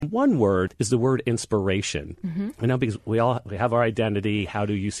one word is the word inspiration. I know because we have our identity. How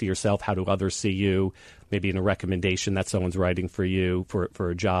do you see yourself? How do others see you? Maybe in a recommendation that someone's writing for you for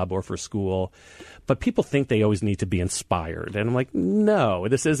a job or for school. But people think they always need to be inspired. And I'm like, no,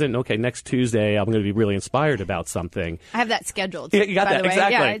 this isn't, okay, next Tuesday I'm going to be really inspired about something. I have that scheduled. You got that,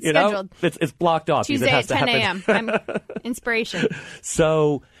 exactly. Yeah, it's scheduled. It's blocked off. Tuesday at 10 a.m. I'm inspiration.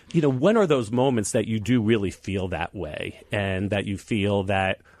 So, when are those moments that you do really feel that way and that you feel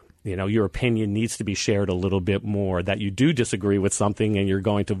that, your opinion needs to be shared a little bit more, that you do disagree with something and you're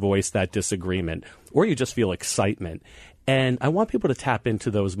going to voice that disagreement, or you just feel excitement? And I want people to tap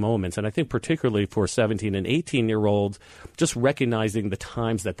into those moments. And I think particularly for 17 and 18-year-olds, just recognizing the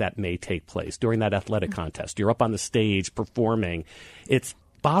times that may take place during that athletic contest. You're up on the stage performing. It's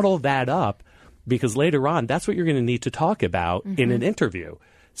bottle that up because later on, that's what you're going to need to talk about in an interview.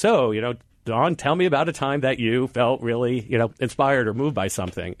 So, Dawn, tell me about a time that you felt really, inspired or moved by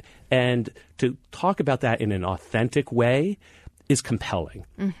something. And to talk about that in an authentic way is compelling,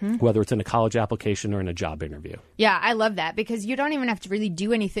 whether it's in a college application or in a job interview. Yeah, I love that because you don't even have to really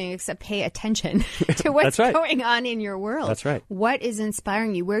do anything except pay attention to what's going on in your world. That's right. What is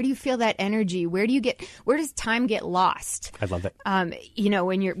inspiring you? Where do you feel that energy? Where does time get lost? I love that.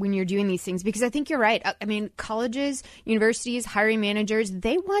 When you're doing these things, because I think you're right. I mean, colleges, universities, hiring managers,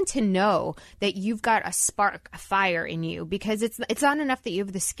 they want to know that you've got a spark, a fire in you, because it's not enough that you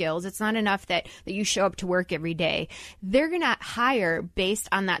have the skills. It's not enough that you show up to work every day. They're going to hire based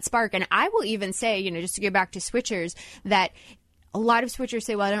on that spark. And I will even say, just to go back to switchers, that a lot of switchers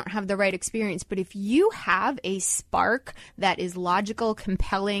say, well, I don't have the right experience. But if you have a spark that is logical,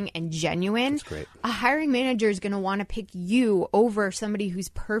 compelling, and genuine, a hiring manager is going to want to pick you over somebody who's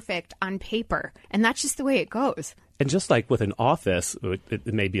perfect on paper. And that's just the way it goes. And just like with an office,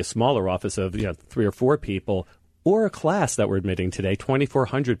 it may be a smaller office of 3 or 4 people, or a class that we're admitting today,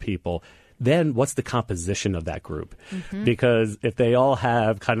 2,400 people. Then what's the composition of that group? Because if they all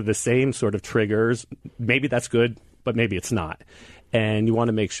have kind of the same sort of triggers, maybe that's good, but maybe it's not. And you want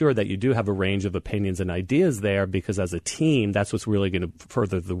to make sure that you do have a range of opinions and ideas there, because as a team, that's what's really going to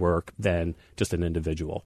further the work than just an individual.